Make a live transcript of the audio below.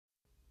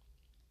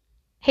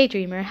Hey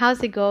Dreamer,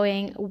 how's it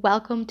going?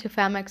 Welcome to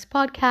FAMX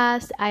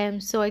Podcast. I am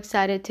so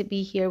excited to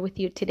be here with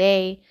you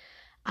today.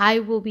 I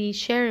will be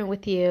sharing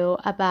with you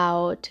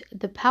about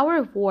the power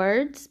of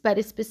words,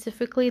 but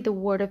specifically the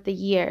word of the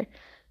year.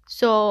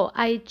 So,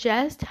 I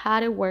just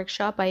had a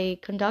workshop. I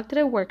conducted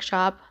a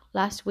workshop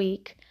last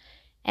week,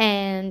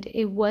 and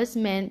it was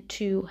meant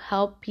to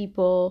help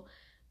people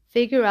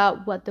figure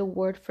out what the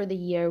word for the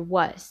year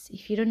was.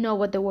 If you don't know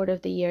what the word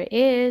of the year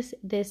is,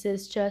 this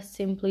is just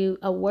simply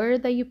a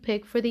word that you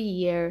pick for the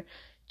year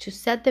to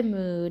set the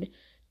mood,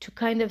 to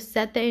kind of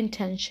set the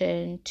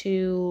intention,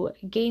 to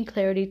gain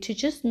clarity, to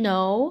just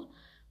know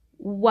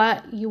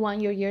what you want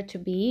your year to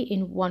be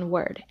in one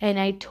word. And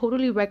I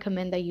totally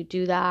recommend that you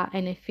do that.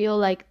 And I feel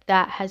like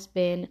that has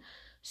been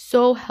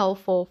so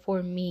helpful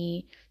for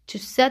me to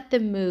set the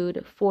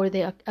mood for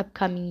the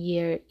upcoming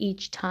year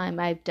each time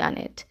I've done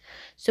it.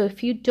 So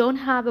if you don't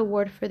have a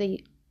word for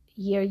the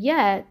year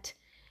yet,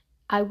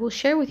 I will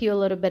share with you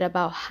a little bit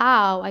about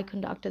how I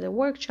conducted the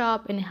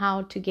workshop and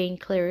how to gain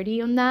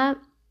clarity on that.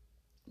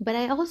 But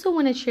I also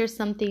want to share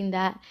something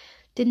that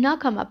did not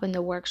come up in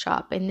the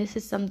workshop. And this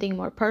is something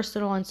more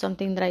personal and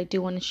something that I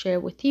do want to share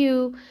with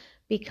you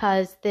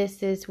because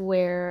this is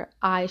where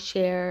I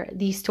share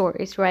these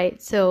stories, right?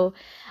 So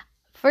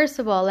first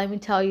of all, let me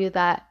tell you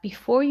that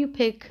before you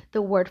pick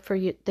the word for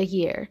the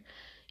year,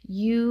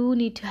 you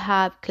need to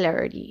have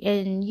clarity.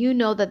 And you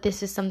know that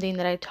this is something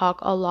that I talk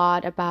a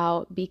lot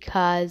about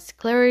because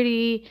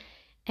clarity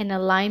and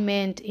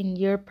alignment in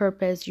your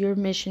purpose, your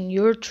mission,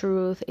 your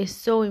truth is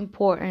so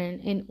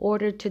important in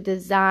order to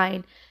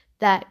design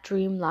that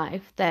dream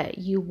life that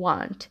you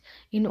want.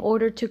 In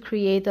order to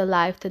create the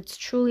life that's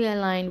truly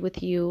aligned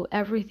with you,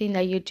 everything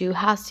that you do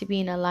has to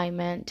be in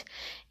alignment.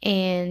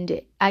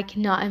 And I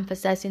cannot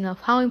emphasize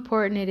enough how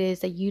important it is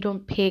that you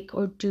don't pick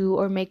or do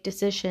or make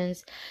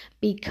decisions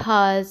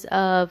because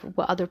of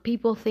what other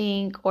people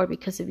think or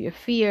because of your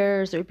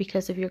fears or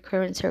because of your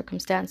current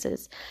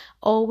circumstances.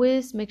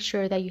 Always make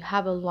sure that you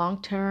have a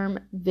long-term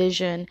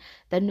vision,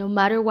 that no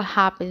matter what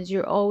happens,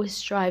 you're always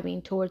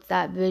striving towards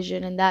that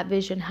vision, and that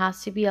vision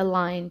has to be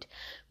aligned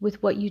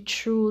with what you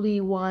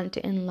truly want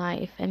in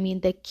life. I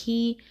mean, the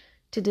key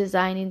to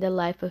designing the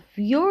life of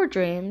your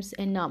dreams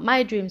and not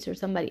my dreams or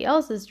somebody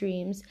else's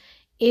dreams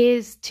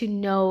is to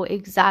know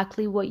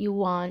exactly what you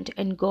want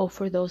and go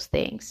for those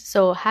things.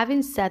 So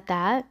having said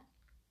that,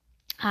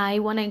 I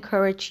want to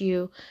encourage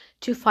you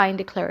to find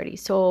the clarity.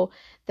 So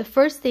the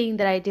first thing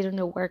that I did in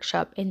the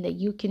workshop and that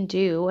you can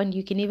do, and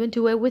you can even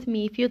do it with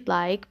me if you'd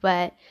like,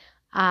 but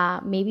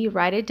maybe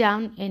write it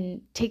down and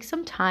take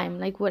some time.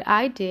 Like what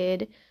I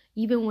did,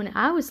 even when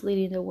I was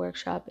leading the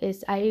workshop,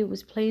 is I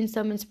was playing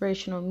some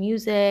inspirational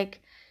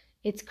music.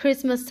 It's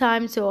Christmas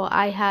time, so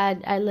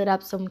I lit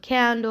up some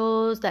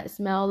candles that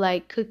smell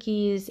like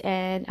cookies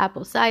and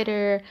apple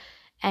cider.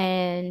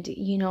 And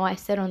I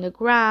sat on the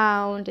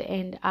ground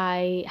and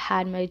I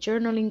had my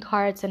journaling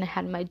cards and I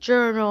had my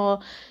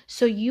journal.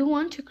 So you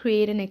want to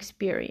create an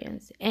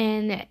experience,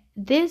 and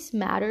this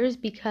matters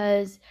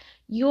because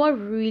you are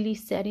really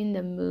setting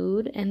the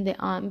mood and the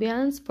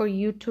ambience for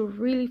you to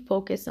really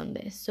focus on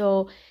this.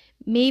 So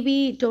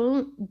maybe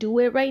don't do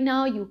it right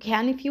now. You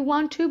can if you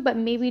want to, but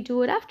maybe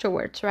do it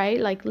afterwards, right?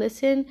 Like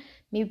listen,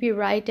 maybe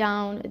write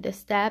down the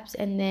steps,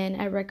 and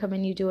then I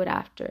recommend you do it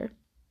after.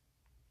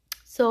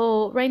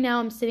 So right now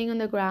I'm sitting on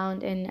the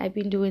ground, and I've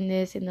been doing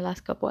this in the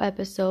last couple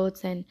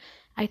episodes, and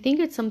I think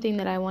it's something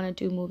that I want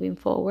to do moving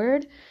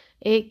forward.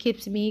 It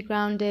keeps me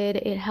grounded.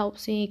 It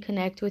helps me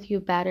connect with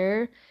you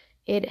better.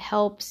 It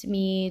helps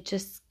me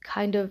just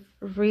kind of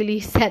really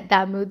set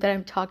that mood that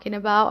I'm talking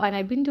about. And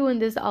I've been doing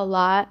this a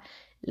lot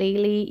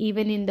lately,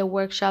 even in the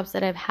workshops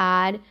that I've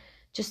had,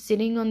 just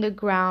sitting on the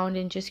ground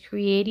and just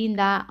creating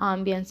that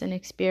ambience and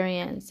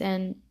experience.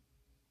 And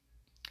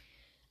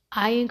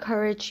I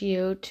encourage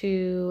you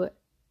to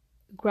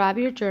grab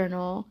your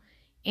journal,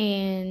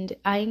 and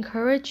I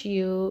encourage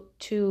you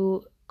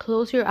to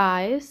close your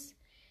eyes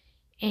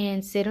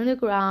and sit on the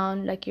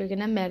ground like you're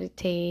gonna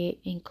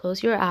meditate, and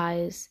close your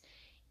eyes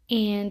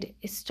and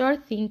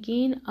start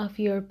thinking of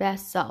your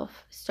best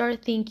self.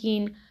 Start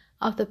thinking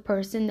of the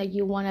person that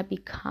you want to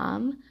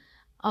become,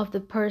 of the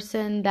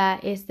person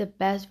that is the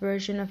best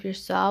version of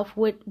yourself.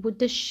 What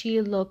does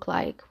she look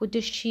like? What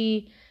does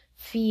she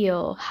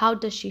feel? How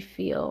does she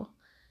feel?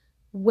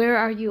 Where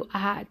are you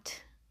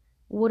at?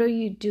 What are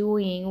you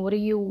doing? What are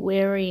you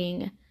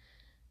wearing?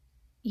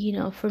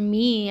 For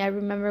me, I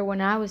remember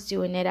when I was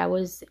doing it, I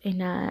was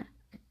in a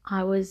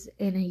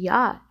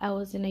yacht. I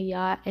was in a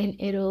yacht in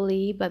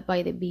Italy, but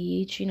by the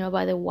beach,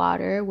 by the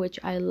water, which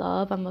I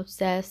love. I'm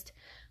obsessed.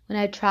 When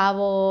I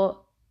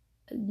travel,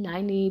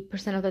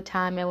 90% of the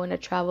time, I want to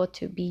travel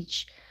to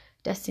beach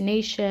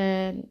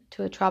destination,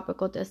 to a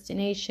tropical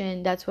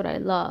destination. That's what I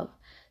love.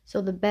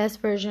 So the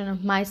best version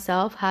of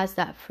myself has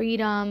that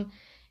freedom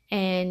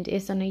and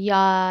is on a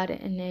yacht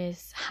and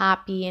is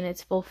happy and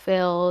it's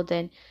fulfilled.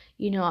 And,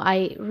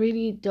 I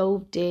really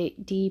dove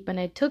deep, and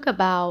I took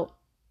about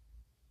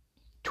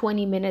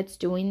 20 minutes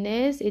doing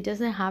this. It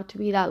doesn't have to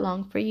be that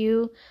long for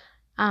you.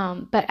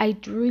 But I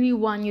really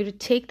want you to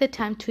take the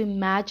time to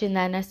imagine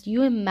that. And as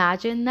you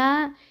imagine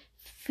that,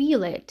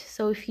 feel it.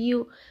 So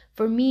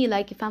for me,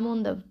 like if I'm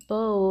on the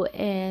boat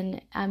and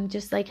I'm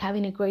just like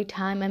having a great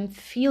time, I'm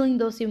feeling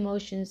those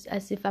emotions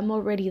as if I'm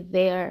already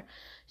there.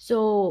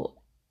 So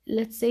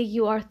let's say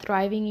you are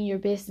thriving in your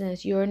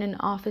business, you're in an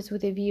office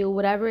with a view,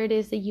 whatever it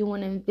is that you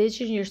want to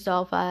envision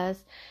yourself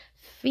as,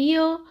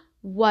 feel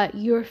what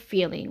you're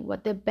feeling,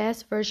 what the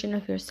best version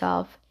of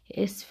yourself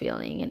is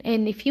feeling.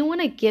 And if you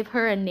want to give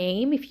her a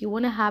name, if you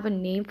want to have a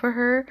name for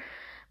her,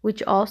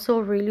 which also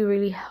really,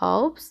 really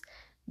helps,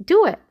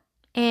 do it.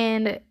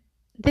 And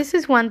this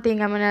is one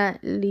thing I'm going to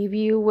leave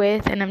you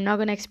with, and I'm not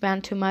going to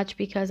expand too much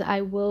because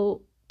I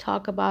will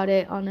talk about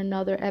it on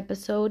another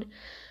episode.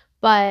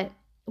 But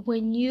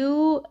when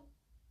you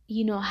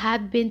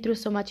have been through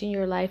so much in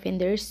your life and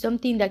there's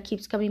something that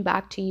keeps coming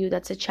back to you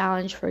that's a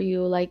challenge for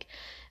you, like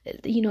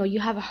you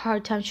have a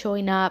hard time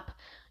showing up,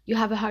 you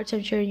have a hard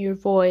time sharing your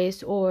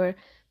voice, or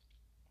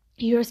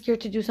you're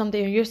scared to do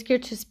something, or you're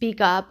scared to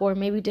speak up, or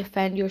maybe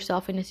defend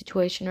yourself in a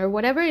situation, or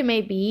whatever it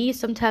may be,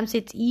 sometimes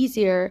it's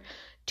easier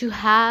to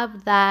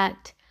have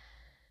that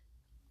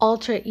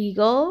alter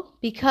ego,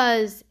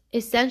 because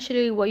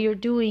essentially what you're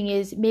doing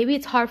is, maybe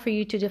it's hard for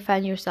you to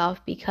defend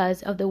yourself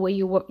because of the way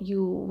you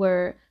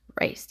were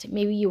raised.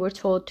 Maybe you were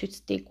told to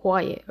stay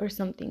quiet or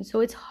something.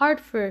 So it's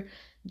hard for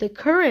the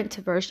current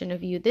version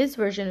of you, this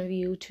version of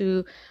you,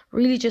 to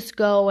really just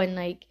go and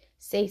like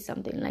say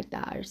something like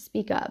that or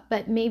speak up.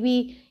 But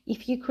maybe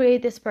if you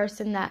create this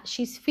person that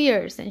she's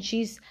fierce and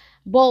she's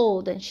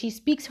bold and she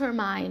speaks her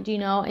mind,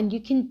 and you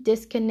can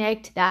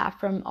disconnect that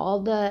from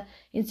all the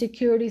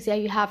insecurities that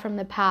you have from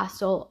the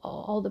past,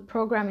 all the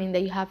programming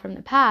that you have from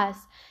the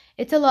past,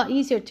 it's a lot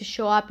easier to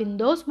show up in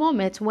those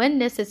moments when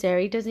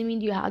necessary. It doesn't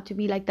mean you have to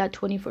be like that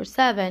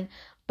 24/7,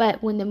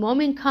 but when the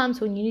moment comes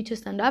when you need to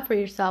stand up for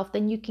yourself,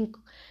 then you can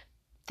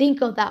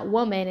think of that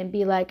woman and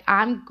be like,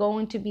 I'm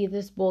going to be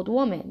this bold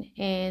woman.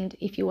 And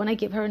if you want to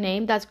give her a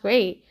name, that's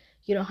great.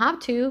 You don't have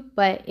to,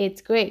 but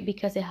it's great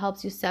because it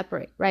helps you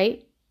separate,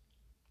 right?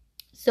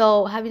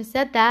 So having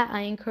said that,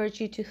 I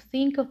encourage you to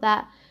think of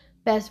that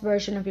best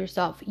version of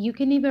yourself. You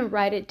can even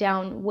write it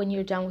down when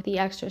you're done with the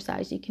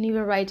exercise. You can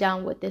even write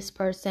down what this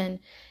person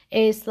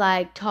is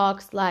like,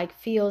 talks like,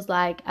 feels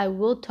like. I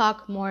will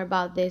talk more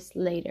about this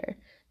later,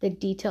 the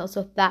details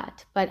of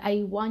that. But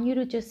I want you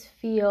to just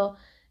feel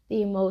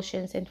the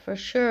emotions and for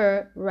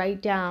sure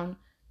write down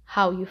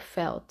how you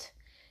felt.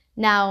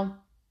 Now,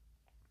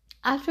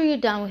 after you're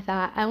done with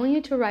that, I want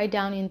you to write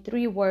down in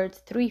 3 words,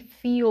 3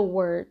 feel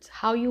words,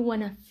 how you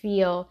want to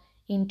feel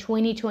in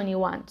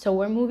 2021. So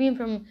we're moving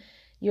from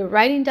you're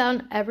writing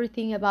down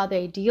everything about the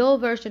ideal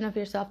version of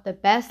yourself, the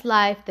best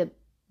life, the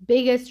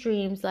biggest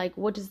dreams, like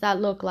what does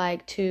that look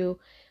like, to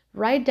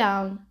write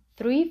down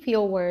 3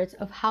 feel words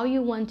of how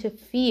you want to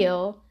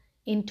feel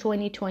in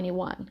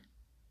 2021.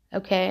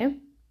 Okay?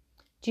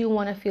 Do you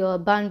want to feel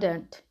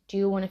abundant? Do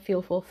you want to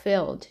feel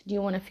fulfilled? Do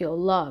you want to feel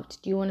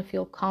loved? Do you want to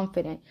feel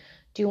confident?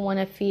 Do you want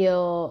to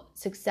feel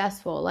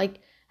successful? Like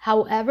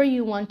however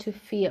you want to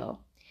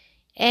feel.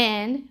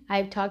 And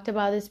I've talked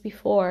about this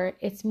before.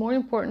 It's more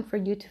important for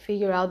you to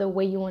figure out the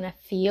way you want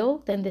to feel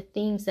than the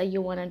things that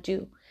you want to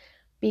do.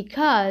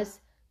 Because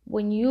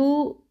when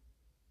you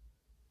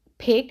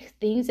pick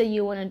things that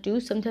you want to do,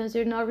 sometimes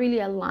they're not really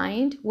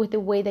aligned with the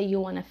way that you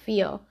want to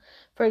feel.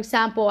 For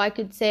example, I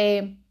could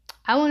say,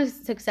 I want a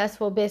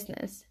successful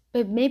business.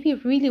 But maybe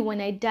really when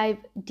I dive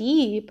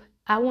deep,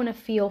 I want to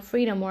feel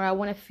freedom, or I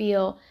want to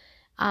feel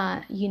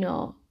I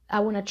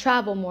want to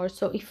travel more.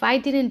 So if I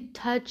didn't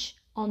touch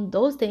on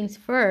those things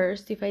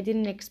first, if I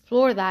didn't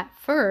explore that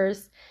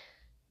first,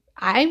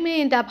 I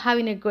may end up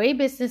having a great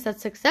business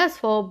that's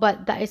successful,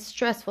 but that is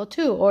stressful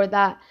too, or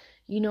that,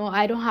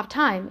 I don't have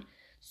time.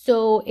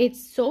 So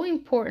it's so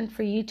important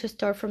for you to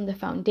start from the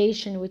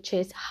foundation, which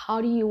is how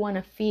do you want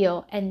to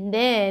feel? And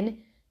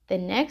then the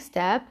next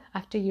step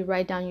after you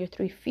write down your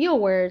 3 feel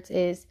words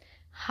is,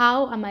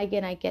 how am I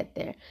gonna get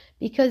there?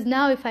 Because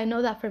now if I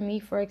know that for me,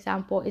 for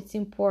example, it's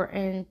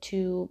important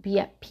to be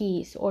at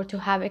peace or to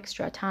have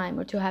extra time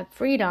or to have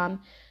freedom.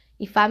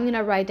 If I'm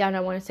gonna write down I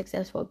want a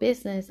successful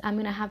business, I'm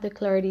gonna have the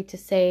clarity to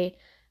say,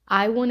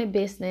 I want a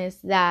business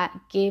that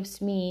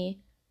gives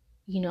me,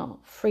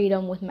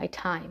 freedom with my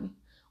time.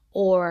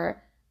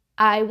 Or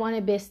I want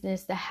a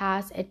business that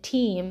has a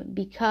team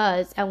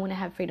because I want to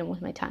have freedom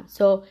with my time.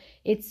 So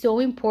it's so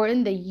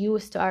important that you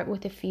start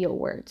with the feel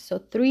words. So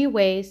 3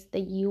 ways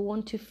that you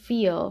want to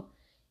feel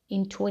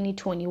in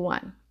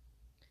 2021.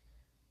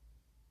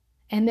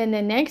 And then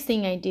the next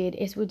thing I did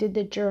is we did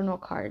the journal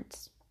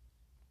cards.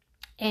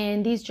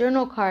 And these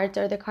journal cards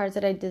are the cards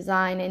that I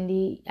designed, and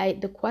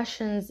the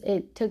questions,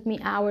 it took me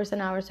hours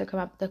and hours to come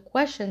up with the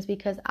questions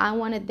because I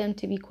wanted them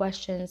to be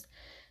questions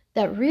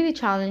that really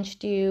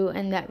challenged you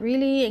and that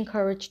really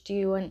encouraged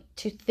you and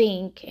to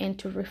think and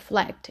to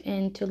reflect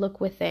and to look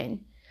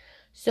within.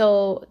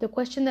 So the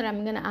question that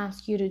I'm going to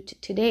ask you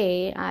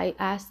today, I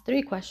asked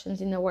 3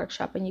 questions in the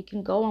workshop, and you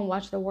can go and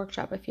watch the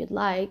workshop if you'd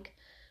like.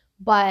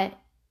 But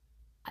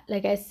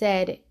like I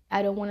said,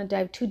 I don't want to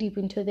dive too deep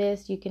into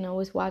this. You can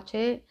always watch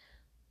it.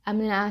 I'm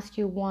going to ask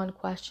you one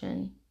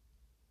question.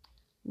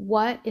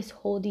 What is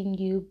holding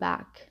you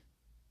back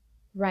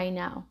right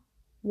now?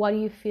 What do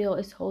you feel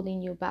is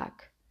holding you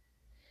back?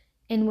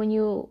 And when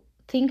you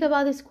think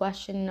about this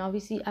question, and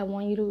obviously I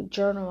want you to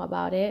journal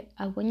about it,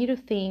 I want you to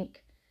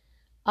think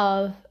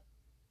of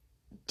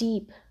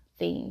deep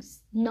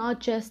things, not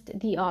just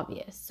the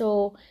obvious.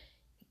 So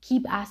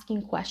keep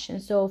asking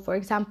questions. So for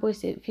example,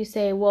 if you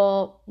say,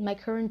 well, my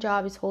current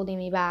job is holding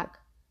me back,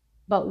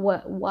 but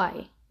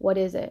why? What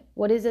is it?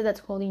 What is it that's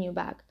holding you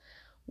back?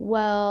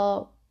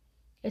 Well,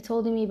 it's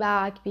holding me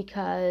back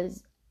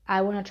because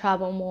I want to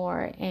travel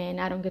more and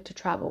I don't get to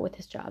travel with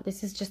this job.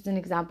 This is just an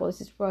example.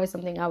 This is probably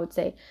something I would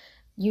say.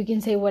 You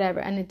can say whatever,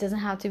 and it doesn't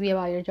have to be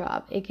about your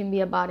job. It can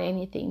be about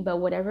anything, but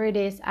whatever it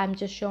is, I'm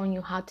just showing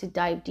you how to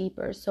dive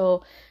deeper.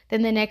 So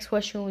then the next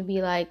question would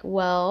be like,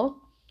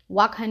 well,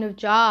 what kind of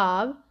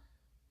job,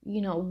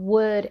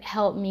 would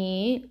help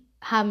me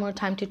have more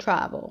time to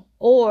travel?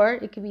 Or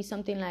it could be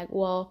something like,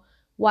 well,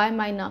 why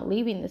am I not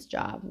leaving this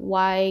job?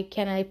 Why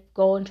can't I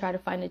go and try to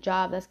find a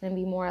job that's going to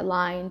be more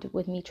aligned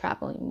with me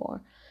traveling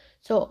more?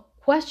 So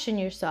question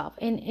yourself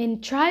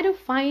and try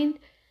to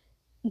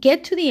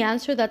get to the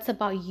answer that's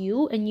about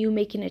you and you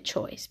making a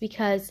choice,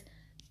 because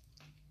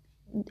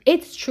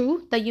it's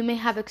true that you may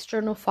have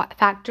external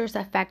factors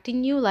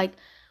affecting you. Like,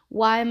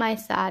 why am I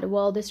sad?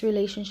 Well, this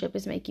relationship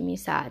is making me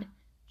sad.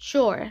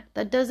 Sure,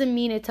 that doesn't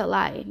mean it's a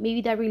lie.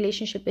 Maybe that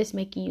relationship is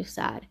making you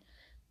sad,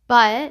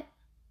 but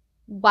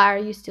why are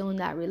you still in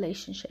that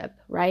relationship,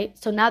 right?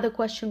 So now the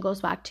question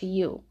goes back to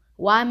you.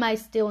 Why am I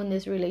still in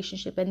this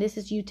relationship? And this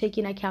is you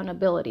taking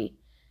accountability.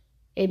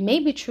 It may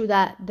be true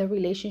that the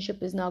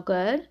relationship is not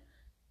good,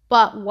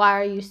 but why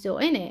are you still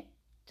in it?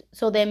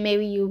 So then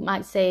maybe you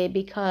might say,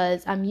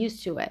 because I'm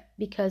used to it,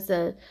 because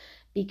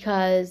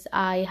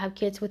I have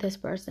kids with this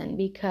person,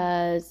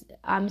 because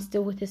I'm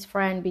still with this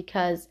friend,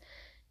 because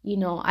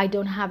I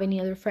don't have any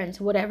other friends,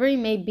 whatever it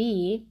may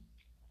be.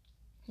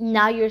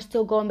 Now you're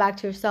still going back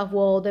to yourself.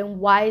 Well, then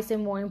why is it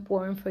more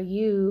important for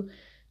you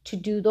to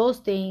do those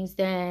things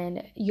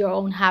than your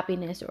own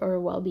happiness or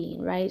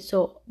well-being, right?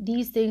 So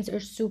these things are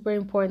super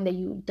important that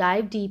you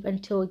dive deep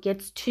until it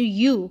gets to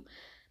you,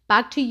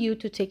 back to you,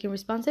 to taking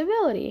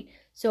responsibility.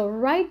 So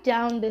write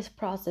down this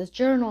process,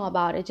 journal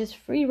about it, just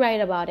free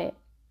write about it.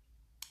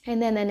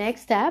 And then the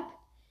next step,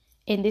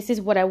 and this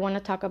is what I want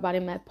to talk about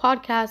in my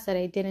podcast that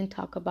I didn't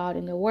talk about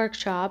in the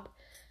workshop,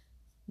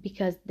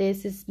 because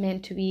this is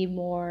meant to be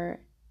more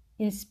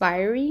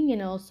inspiring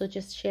and also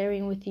just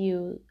sharing with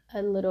you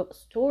a little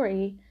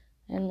story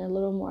and a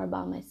little more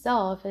about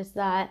myself, is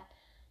that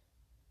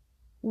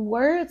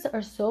words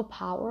are so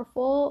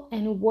powerful,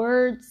 and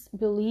words,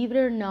 believe it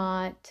or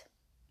not,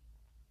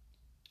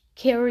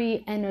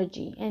 carry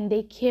energy and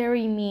they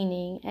carry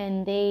meaning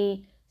and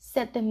they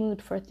set the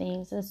mood for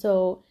things. And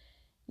so,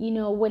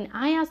 when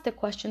I ask the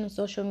question on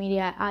social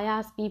media, I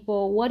ask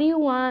people, what do you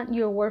want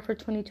your word for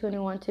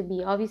 2021 to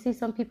be? Obviously,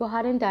 some people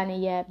hadn't done it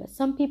yet, but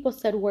some people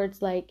said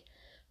words like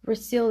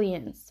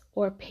resilience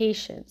or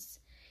patience.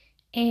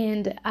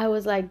 And I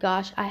was like,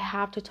 gosh, I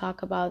have to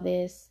talk about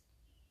this,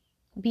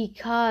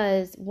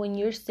 because when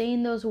you're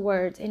saying those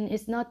words, and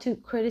it's not to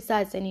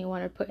criticize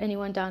anyone or put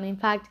anyone down. In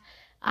fact,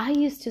 I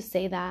used to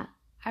say that.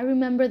 I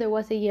remember there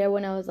was a year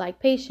when I was like,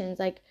 patience,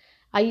 like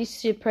I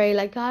used to pray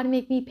like, God,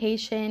 make me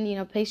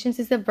patient. Patience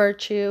is a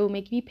virtue.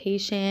 Make me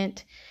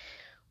patient.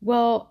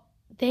 Well,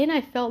 then I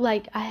felt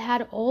like I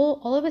had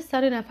all of a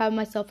sudden I found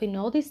myself in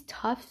all these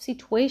tough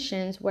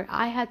situations where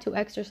I had to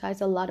exercise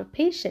a lot of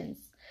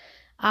patience.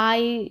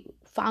 I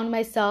found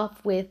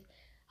myself with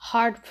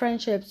hard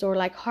friendships or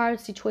like hard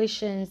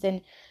situations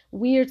and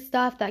weird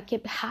stuff that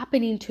kept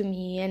happening to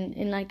me,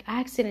 and like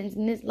accidents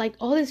and this, like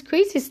all this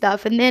crazy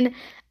stuff. And then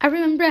I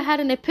remember I had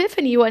an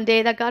epiphany one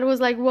day that God was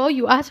like, well,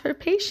 you asked for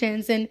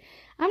patience. And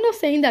I'm not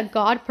saying that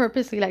God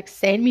purposely like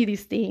sent me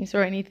these things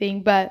or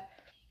anything, but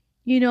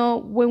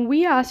when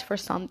we ask for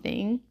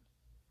something,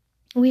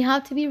 we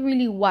have to be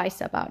really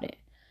wise about it.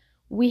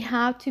 We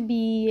have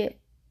to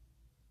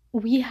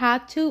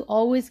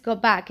always go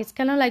back. It's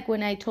kind of like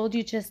when I told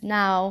you just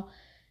now,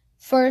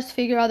 first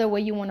figure out the way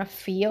you want to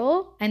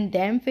feel and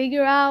then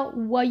figure out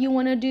what you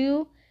want to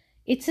do.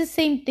 It's the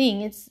same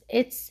thing.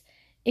 It's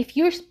if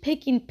you're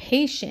picking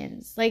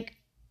patience, like,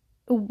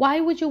 why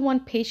would you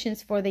want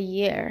patience for the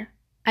year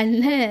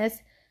unless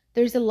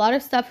there's a lot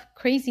of stuff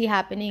crazy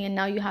happening and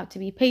now you have to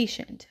be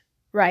patient,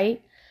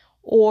 right?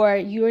 Or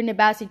you're in a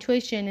bad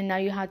situation and now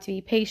you have to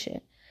be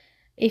patient.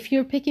 If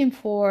you're picking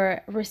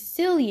for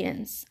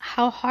resilience,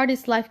 how hard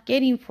is life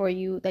getting for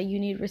you that you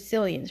need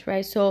resilience,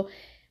 right? So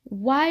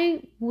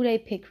why would I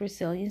pick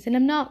resilience? And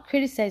I'm not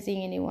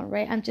criticizing anyone,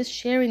 right? I'm just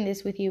sharing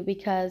this with you,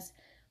 because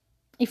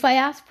if I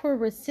ask for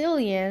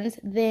resilience,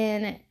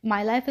 then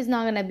my life is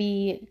not going to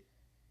be,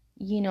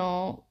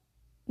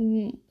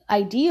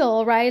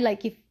 ideal, right?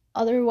 Like, if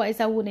otherwise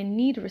I wouldn't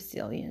need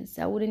resilience.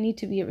 I wouldn't need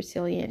to be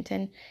resilient.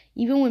 And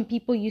even when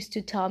people used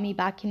to tell me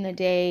back in the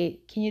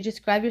day, can you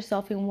describe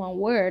yourself in one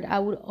word? I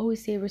would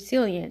always say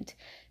resilient,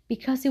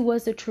 because it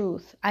was the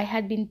truth. I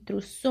had been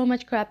through so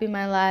much crap in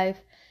my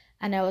life.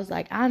 And I was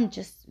like, I'm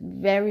just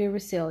very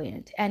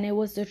resilient. And it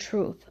was the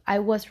truth. I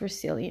was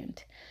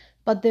resilient.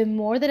 But the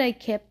more that I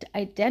kept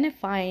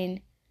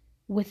identifying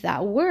with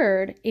that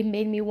word, it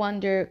made me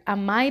wonder,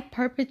 am I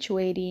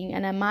perpetuating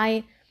and am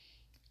I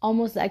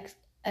almost like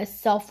a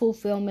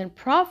self-fulfillment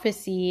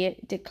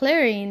prophecy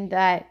declaring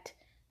that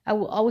I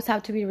will always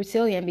have to be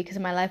resilient because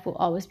my life will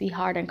always be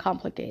hard and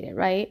complicated,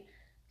 right?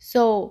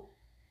 So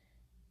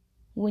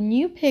when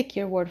you pick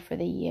your word for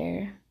the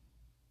year,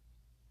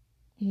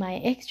 my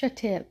extra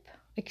tip,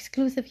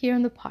 exclusive here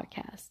on the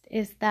podcast,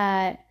 is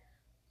that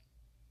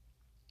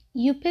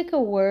you pick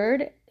a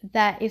word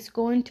that is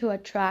going to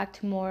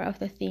attract more of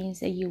the things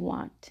that you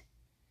want.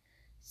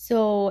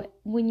 So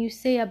when you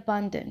say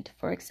abundant,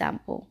 for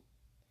example,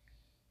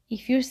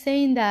 if you're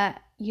saying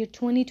that your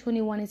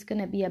 2021 is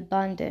going to be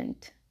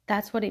abundant,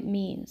 that's what it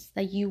means,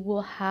 that you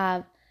will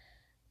have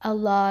a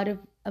lot of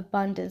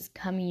abundance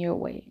coming your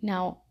way.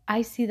 Now,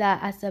 I see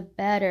that as a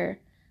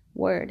better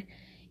word.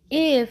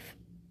 If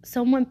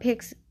someone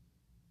picks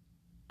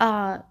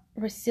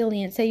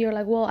resilience, say you're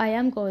like, well, I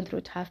am going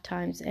through tough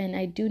times and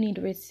I do need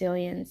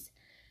resilience.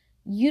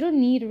 You don't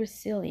need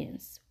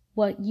resilience.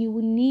 What you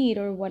would need,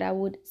 or what I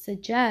would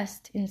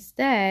suggest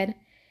instead,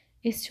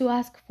 is to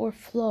ask for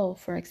flow,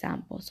 for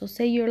example. So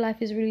say your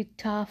life is really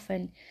tough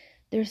and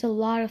there's a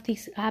lot of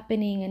things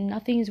happening and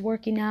nothing is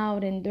working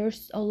out and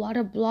there's a lot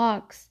of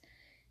blocks.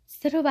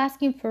 Instead of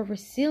asking for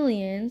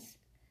resilience,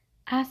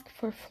 ask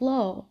for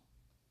flow,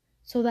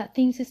 so that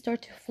things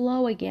start to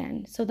flow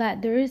again, so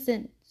that there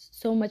isn't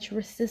so much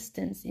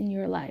resistance in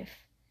your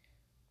life.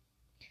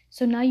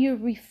 So now you're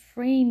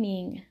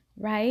reframing,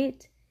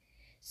 right?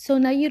 So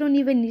now you don't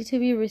even need to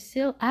be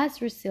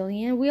as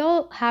resilient. We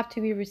all have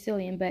to be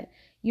resilient, but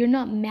you're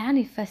not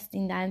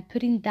manifesting that and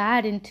putting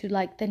that into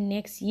like the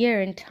next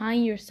year and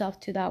tying yourself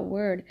to that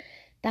word.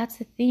 That's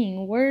the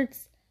thing.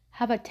 Words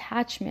have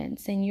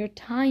attachments and you're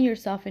tying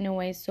yourself in a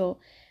way. So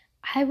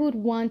I would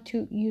want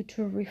you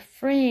to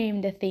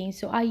reframe the thing.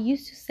 So I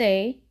used to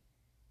say,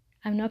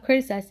 I'm not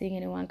criticizing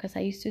anyone because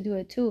I used to do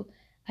it too.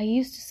 I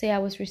used to say I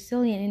was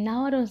resilient, and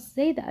now I don't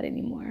say that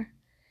anymore.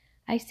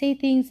 I say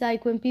things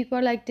like, when people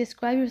are like,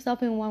 describe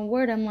yourself in one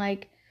word, I'm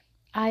like,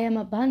 I am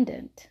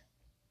abundant.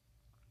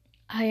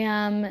 I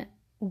am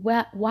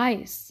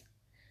wise.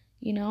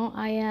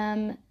 I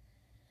am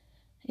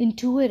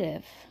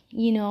intuitive.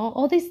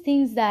 All these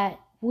things that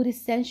would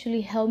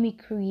essentially help me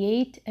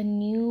create a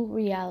new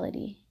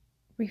reality,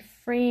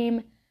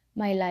 reframe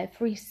my life,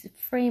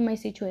 reframe my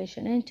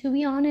situation. And to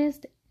be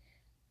honest,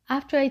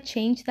 after I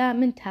changed that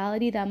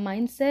mentality, that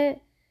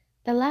mindset,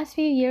 the last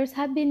few years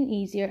have been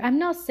easier. I'm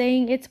not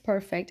saying it's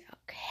perfect.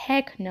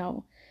 Heck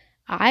no.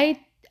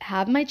 I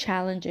have my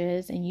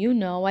challenges,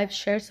 and I've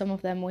shared some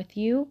of them with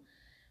you,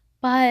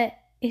 but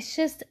it's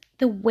just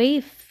the way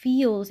it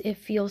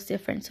feels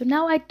different. So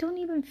now I don't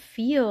even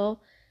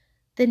feel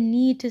the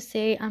need to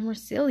say I'm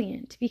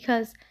resilient,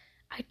 because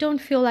I don't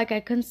feel like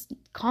I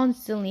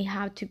constantly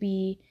have to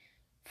be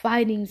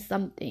fighting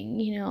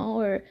something,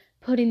 or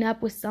putting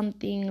up with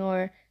something,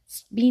 or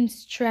being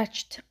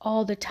stretched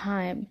all the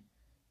time.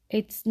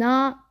 It's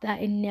not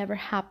that it never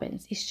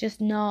happens. It's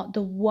just not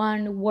the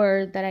one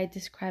word that I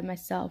describe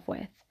myself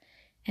with.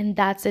 And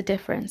that's the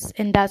difference.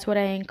 And that's what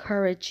I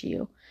encourage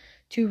you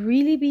to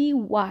really be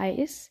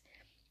wise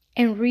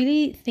and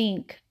really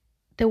think,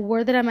 the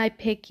word that am I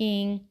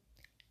picking?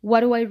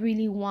 What do I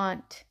really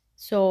want?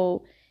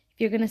 So if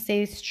you're going to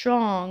say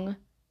strong,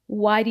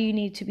 why do you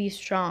need to be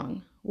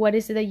strong? What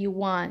is it that you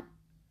want?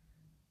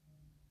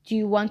 Do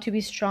you want to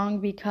be strong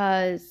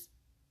because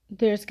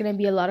there's going to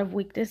be a lot of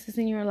weaknesses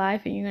in your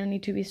life and you're going to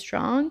need to be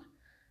strong?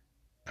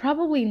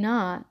 Probably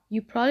not.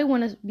 You probably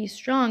want to be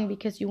strong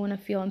because you want to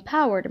feel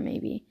empowered,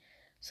 maybe.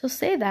 So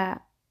say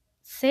that.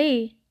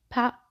 Say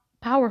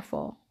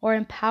powerful or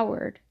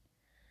empowered.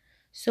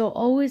 So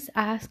always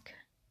ask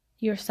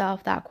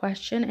yourself that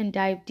question and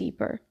dive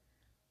deeper.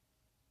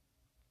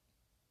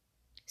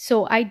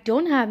 So I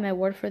don't have my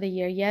word for the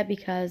year yet,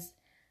 because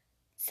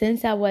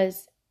since I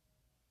was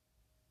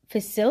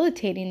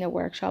facilitating the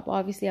workshop,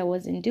 obviously I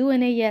wasn't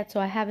doing it yet,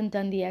 so I haven't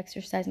done the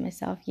exercise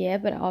myself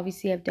yet, but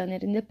obviously I've done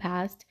it in the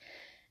past,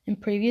 in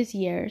previous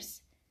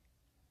years.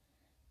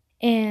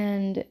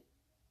 And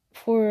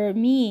for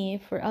me,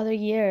 for other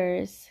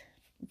years,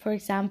 for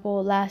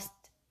example, last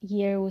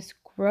year was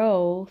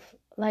growth.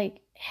 Like,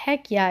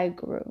 heck yeah, I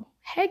grew.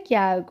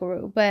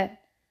 But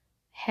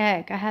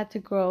heck, I had to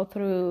grow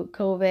through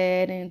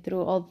COVID and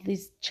through all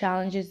these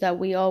challenges that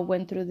we all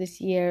went through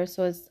this year.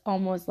 So it's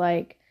almost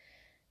like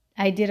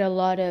I did a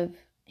lot of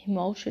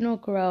emotional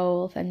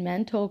growth and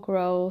mental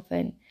growth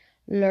and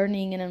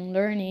learning and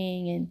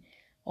unlearning and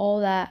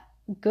all that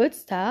good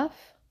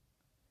stuff.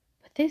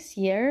 But this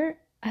year,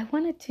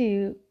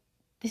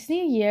 this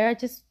new year, I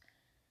just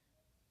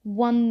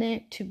want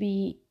it to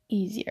be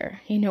easier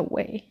in a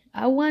way.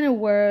 I want a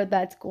word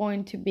that's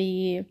going to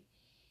be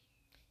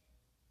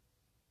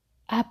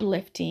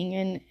uplifting,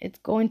 and it's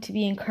going to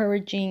be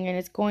encouraging, and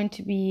it's going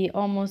to be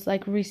almost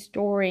like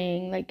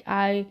restoring. Like,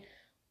 I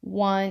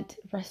want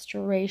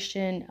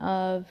restoration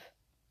of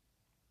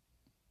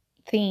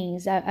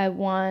things. I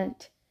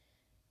want,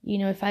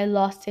 if I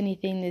lost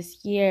anything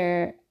this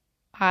year,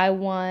 I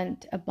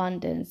want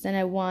abundance, and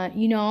I want,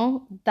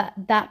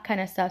 that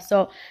kind of stuff.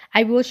 So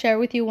I will share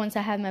with you once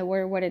I have my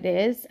word what it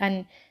is.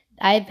 And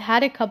I've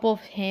had a couple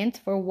of hints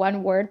for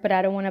one word, but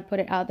I don't want to put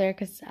it out there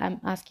because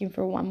I'm asking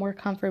for one more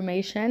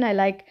confirmation. I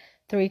like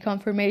 3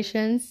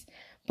 confirmations,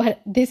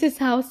 but this is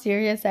how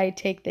serious I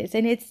take this.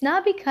 And it's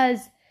not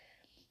because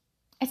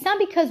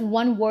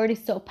one word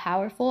is so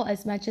powerful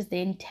as much as the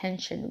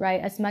intention,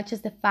 right? As much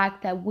as the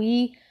fact that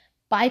we,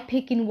 by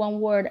picking one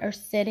word, are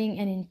setting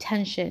an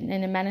intention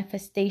and a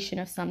manifestation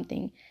of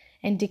something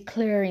and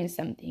declaring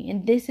something.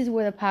 And this is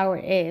where the power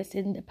is.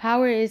 And the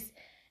power is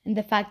in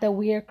the fact that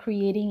we are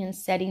creating and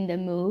setting the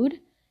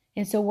mood.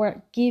 And so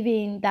we're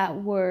giving that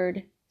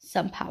word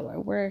some power.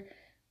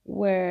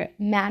 We're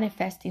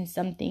manifesting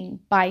something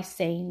by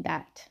saying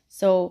that.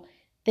 So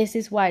this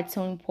is why it's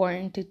so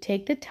important to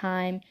take the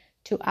time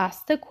to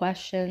ask the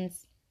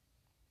questions.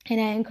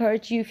 And I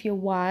encourage you, if you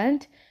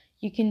want,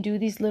 you can do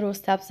these little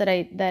steps that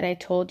I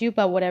told you,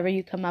 but whatever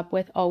you come up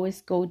with,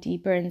 always go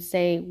deeper and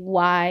say,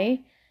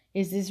 why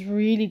is this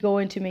really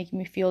going to make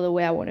me feel the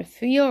way I want to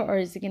feel, or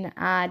is it going to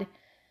add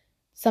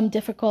some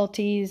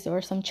difficulties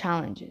or some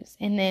challenges?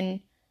 And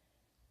then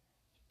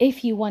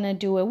if you want to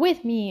do it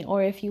with me,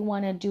 or if you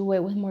want to do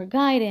it with more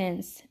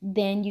guidance,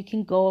 then you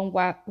can go and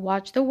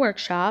watch the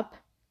workshop.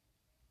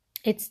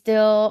 It's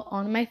still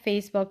on my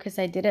Facebook because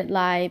I did it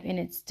live, and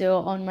it's still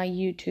on my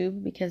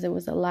YouTube because it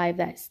was a live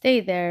that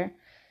stayed there.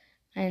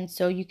 And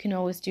so you can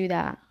always do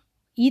that.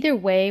 Either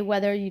way,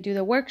 whether you do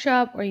the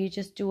workshop or you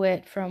just do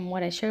it from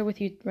what I share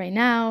with you right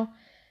now,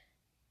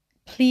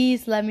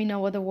 please let me know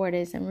what the word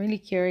is. I'm really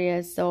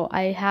curious. So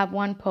I have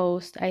one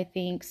post, I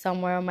think,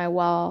 somewhere on my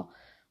wall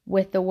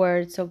with the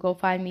word. So go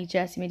find me,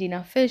 Jessie Medina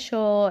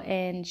Official,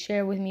 and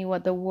share with me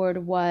what the word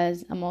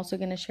was. I'm also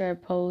going to share a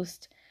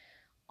post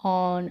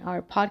on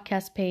our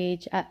podcast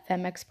page at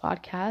Femex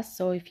Podcast.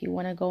 So if you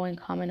want to go and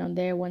comment on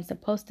there once the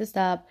post is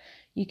up,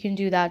 you can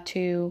do that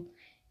too.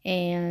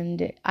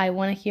 And I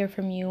want to hear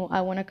from you.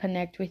 I want to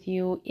connect with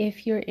you.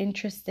 If you're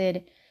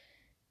interested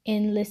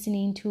in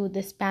listening to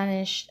the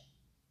Spanish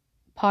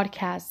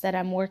podcast that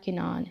I'm working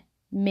on,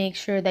 make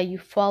sure that you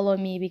follow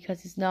me,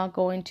 because it's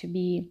going to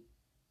be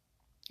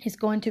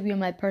on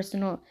my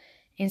personal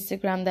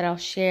Instagram that I'll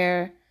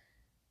share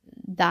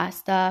that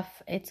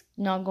stuff. It's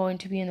not going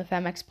to be in the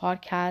Femex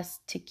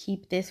podcast, to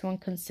keep this one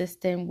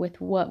consistent with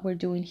what we're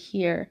doing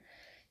here.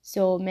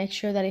 So make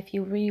sure that if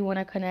you really want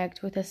to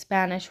connect with a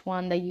Spanish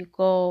one, that you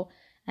go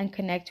and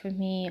connect with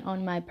me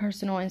on my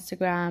personal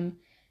Instagram.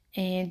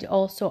 And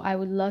also, I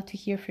would love to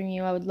hear from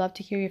you. I would love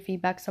to hear your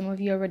feedback. Some of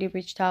you already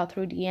reached out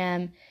through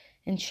DM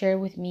and share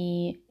with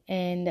me.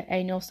 And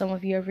I know some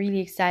of you are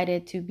really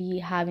excited to be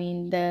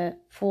having the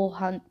full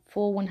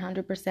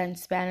 100%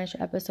 Spanish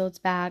episodes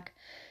back.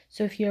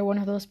 So if you're one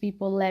of those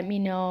people, let me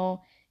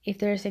know if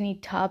there's any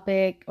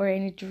topic or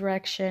any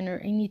direction or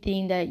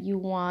anything that you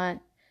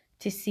want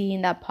to see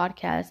in that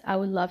podcast. I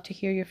would love to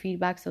hear your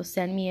feedback. So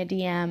send me a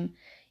DM.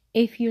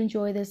 If you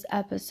enjoy this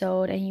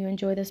episode and you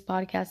enjoy this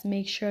podcast,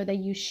 make sure that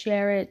you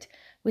share it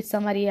with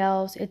somebody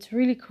else. It's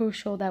really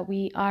crucial that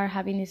we are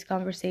having these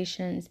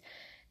conversations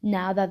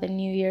now that the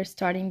new year is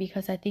starting,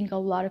 because I think a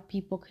lot of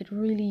people could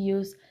really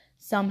use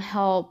some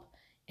help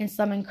and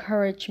some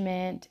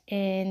encouragement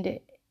and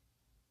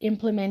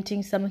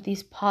implementing some of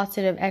these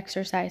positive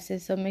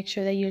exercises. So make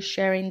sure that you're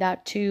sharing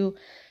that too.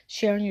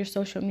 Share on your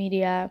social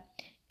media.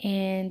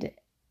 And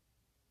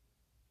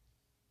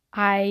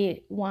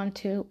I want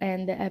to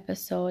end the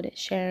episode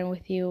sharing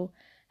with you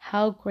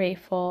how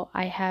grateful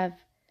I have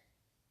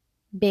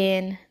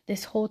been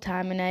this whole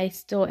time, and I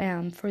still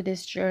am, for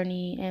this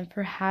journey and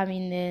for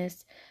having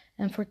this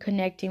and for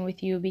connecting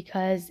with you,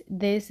 because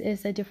this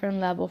is a different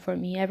level for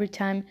me. Every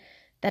time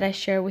that I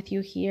share with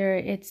you here,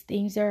 it's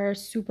things that are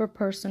super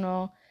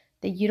personal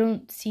that you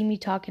don't see me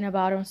talking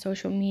about on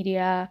social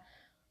media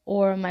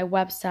or my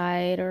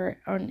website or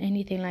on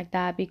anything like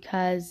that,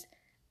 because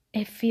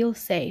it feels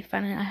safe.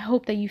 And I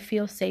hope that you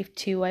feel safe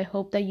too. I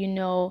hope that you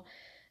know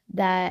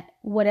that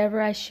whatever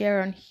I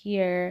share on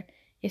here,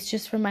 it's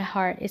just from my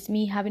heart. It's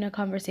me having a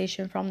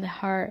conversation from the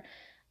heart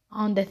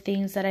on the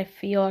things that I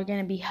feel are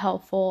going to be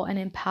helpful and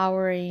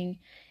empowering.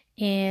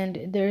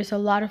 And there's a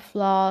lot of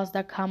flaws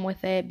that come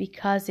with it,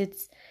 because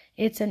it's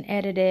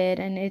unedited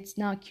and it's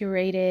not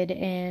curated.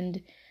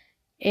 And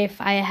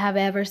if I have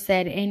ever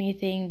said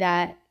anything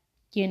that,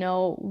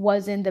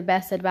 wasn't the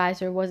best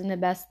advice or wasn't the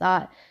best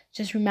thought,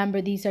 just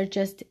remember these are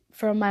just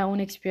from my own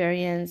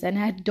experience, and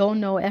I don't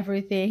know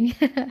everything.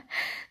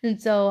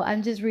 And so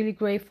I'm just really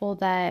grateful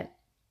that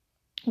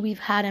we've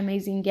had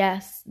amazing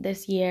guests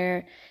this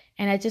year.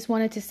 And I just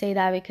wanted to say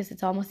that because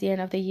it's almost the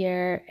end of the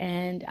year,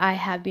 and I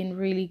have been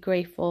really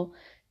grateful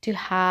to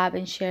have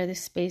and share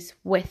this space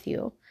with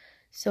you.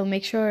 So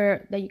make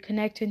sure that you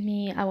connect with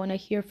me. I want to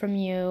hear from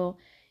you.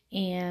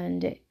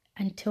 And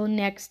until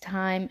next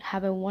time,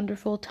 have a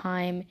wonderful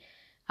time.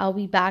 I'll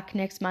be back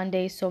next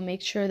Monday. So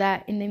make sure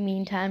that in the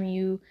meantime,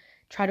 you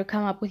try to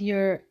come up with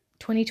your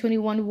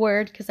 2021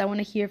 word, because I want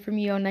to hear from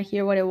you and I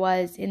hear what it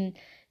was. And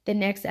the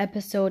next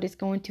episode is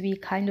going to be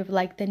kind of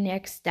like the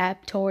next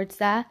step towards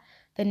that.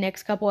 The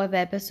next couple of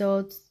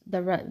episodes,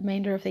 the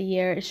remainder of the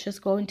year, is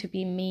just going to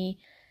be me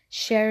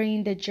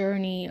sharing the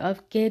journey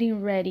of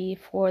getting ready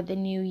for the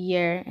new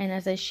year. And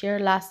as I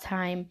shared last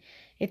time,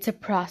 it's a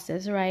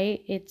process,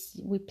 right?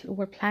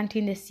 We're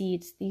planting the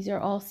seeds. These are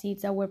all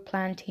seeds that we're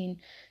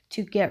planting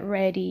to get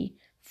ready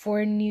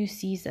for a new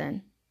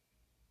season.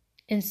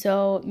 And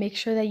so make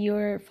sure that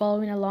you're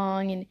following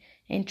along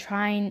and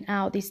trying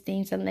out these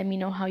things, and let me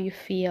know how you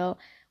feel.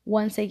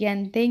 Once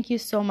again, thank you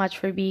so much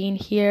for being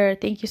here.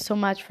 Thank you so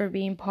much for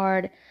being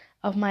part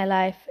of my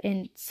life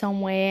in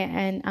some way,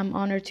 and I'm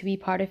honored to be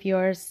part of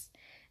yours.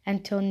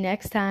 Until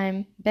next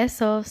time,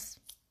 besos.